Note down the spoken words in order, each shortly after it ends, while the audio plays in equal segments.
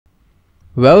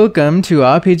Welcome to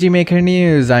RPG Maker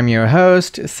News. I'm your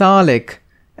host, Salik.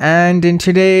 And in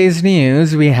today's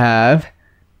news we have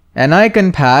an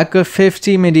icon pack of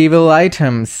 50 medieval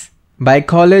items by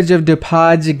College of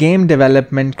DuPage Game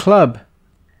Development Club.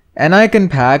 An icon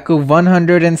pack of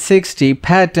 160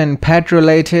 pet and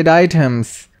pet-related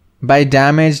items by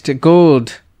Damaged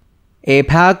Gold. A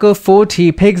pack of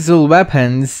 40 pixel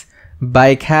weapons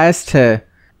by Caster.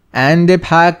 And a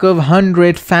pack of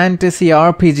 100 fantasy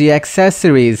RPG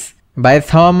accessories by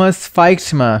Thomas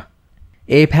Feichtma.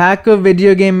 A pack of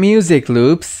video game music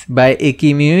loops by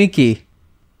Ikimuiki.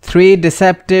 3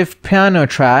 deceptive piano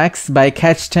tracks by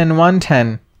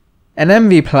Catchton110. An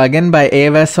MV plugin by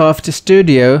Avasoft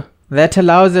Studio that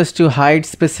allows us to hide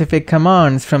specific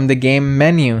commands from the game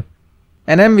menu.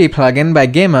 An MV plugin by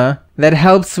Gimmer that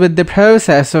helps with the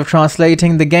process of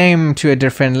translating the game to a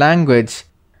different language.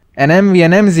 An MV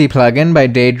and MZ plugin by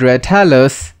Daedra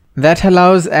Talos that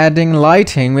allows adding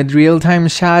lighting with real-time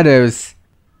shadows.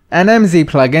 An MZ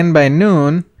plugin by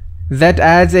Noon that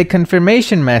adds a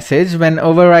confirmation message when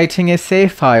overwriting a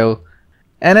save file.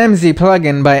 An MZ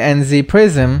plugin by NZ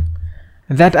Prism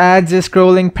that adds a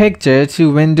scrolling picture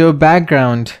to window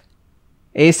background.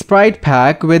 A sprite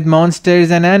pack with monsters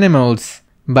and animals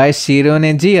by Shiro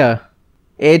Negia.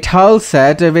 A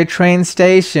Tileset of a train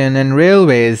station and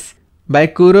railways by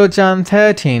Kuro-chan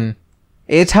 13.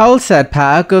 A Tileset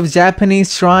pack of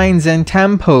Japanese shrines and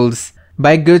temples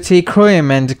by Guti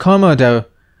Kruim and Komodo.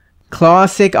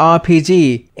 Classic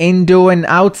RPG, indoor and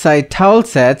outside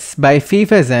tilesets by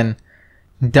FIFAzen.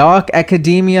 Dark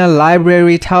Academia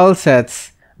Library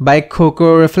tilesets by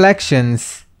Coco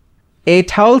Reflections. A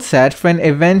tileset for an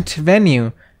event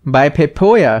venue by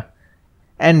Pepoya.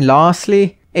 And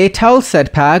lastly, a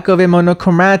tileset pack of a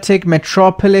monochromatic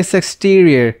metropolis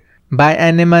exterior by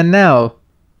Anima Now.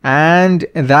 And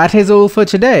that is all for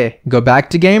today. Go back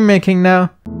to game making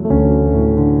now.